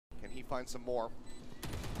find some more.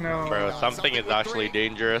 No. Bro, something is actually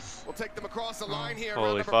dangerous. We'll take them across the line here.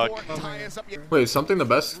 Holy fuck. Wait, is something the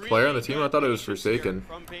best player on the team? I thought it was Forsaken.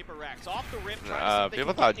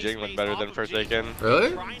 People thought Jing was better than Forsaken.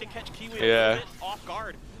 Really? Yeah.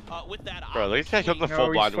 Bro, look at this guy come the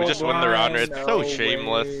full blind. We just won the round. It's so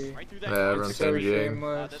shameless. Yeah, everyone's So saying Jing.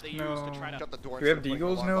 shameless. No. Do we have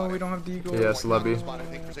deagles? No, we don't have deagles. Yes, Levy.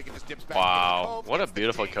 Wow, what a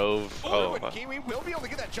beautiful cove. Oh,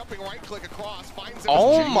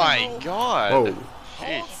 Oh my god. Whoa.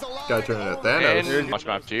 Jeez. Gotta turn it to Thanos. And watch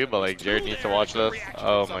map too, but like Jared needs to watch this.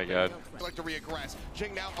 Oh my god. What? That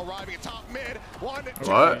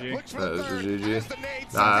is a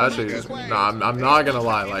GG. Nah, actually, nah, I'm not gonna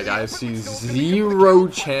lie. Like, I see 0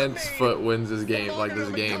 chance Foot wins this game. Like, this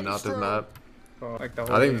game, not this map. Like the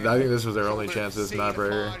whole I think this was their only chance this map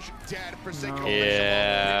right here. No.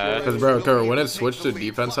 Yeah. Because, bro, when it switched to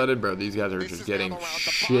defense sided, bro, these guys are just getting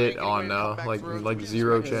shit on now. Like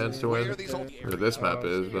 0 chance to win. Or this map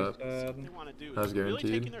is, but that's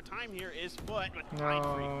guaranteed.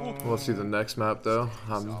 No. We'll see the next map though.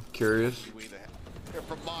 I'm curious.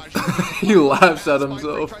 He laughs at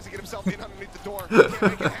himself.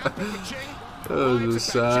 That was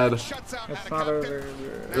just sad. It's not over.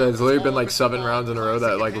 Yeah, it's literally been like 7 rounds in a row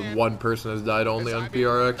that like one person has died only on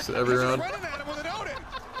PRX every round.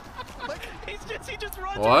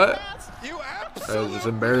 What? It's just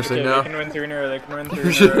embarrassing Okay, now. they can win 3 in a row. They can win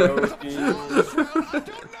 3 in a row.